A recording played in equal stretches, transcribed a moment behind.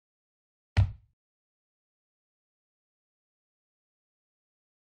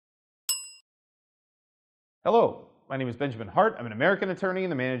Hello, my name is Benjamin Hart. I'm an American attorney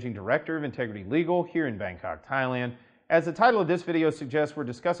and the Managing Director of Integrity Legal here in Bangkok, Thailand. As the title of this video suggests, we're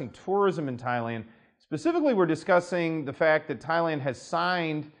discussing tourism in Thailand. Specifically, we're discussing the fact that Thailand has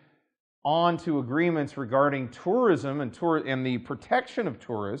signed on to agreements regarding tourism and the protection of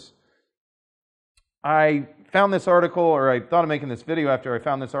tourists. I found this article, or I thought of making this video after I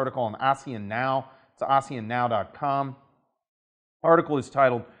found this article on ASEAN Now. It's ASEANnow.com. Article is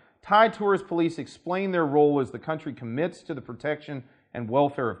titled, Thai Tourist Police Explain Their Role as the Country Commits to the Protection and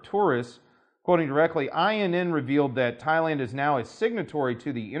Welfare of Tourists. Quoting directly, INN revealed that Thailand is now a signatory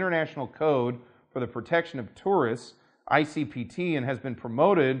to the International Code for the Protection of Tourists, ICPT, and has been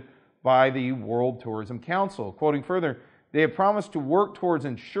promoted by the World Tourism Council. Quoting further, they have promised to work towards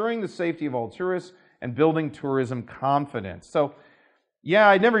ensuring the safety of all tourists and building tourism confidence. So, yeah,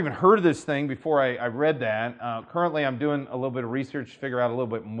 I'd never even heard of this thing before I read that. Currently, I'm doing a little bit of research to figure out a little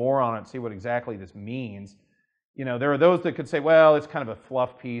bit more on it, see what exactly this means. You know, there are those that could say, well, it's kind of a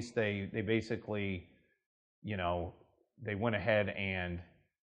fluff piece. They basically, you know, they went ahead and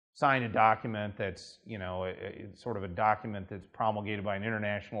signed a document that's, you know, it's sort of a document that's promulgated by an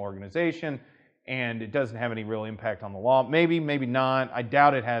international organization, and it doesn't have any real impact on the law. Maybe, maybe not. I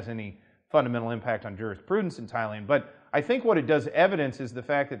doubt it has any fundamental impact on jurisprudence in Thailand, but I think what it does evidence is the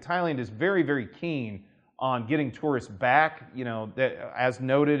fact that Thailand is very, very keen on getting tourists back. You know, that, as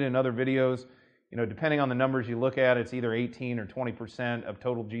noted in other videos, you know, depending on the numbers you look at, it's either 18 or 20% of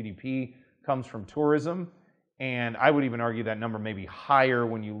total GDP comes from tourism. And I would even argue that number may be higher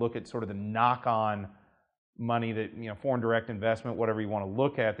when you look at sort of the knock-on money that, you know, foreign direct investment, whatever you want to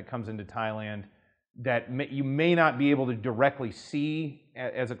look at, that comes into Thailand, that you may not be able to directly see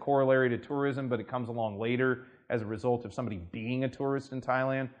as a corollary to tourism, but it comes along later as a result of somebody being a tourist in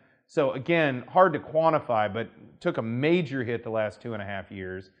Thailand. So again, hard to quantify, but took a major hit the last 2.5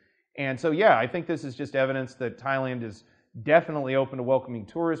 years. And so yeah, I think this is just evidence that Thailand is definitely open to welcoming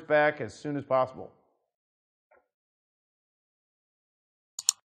tourists back as soon as possible.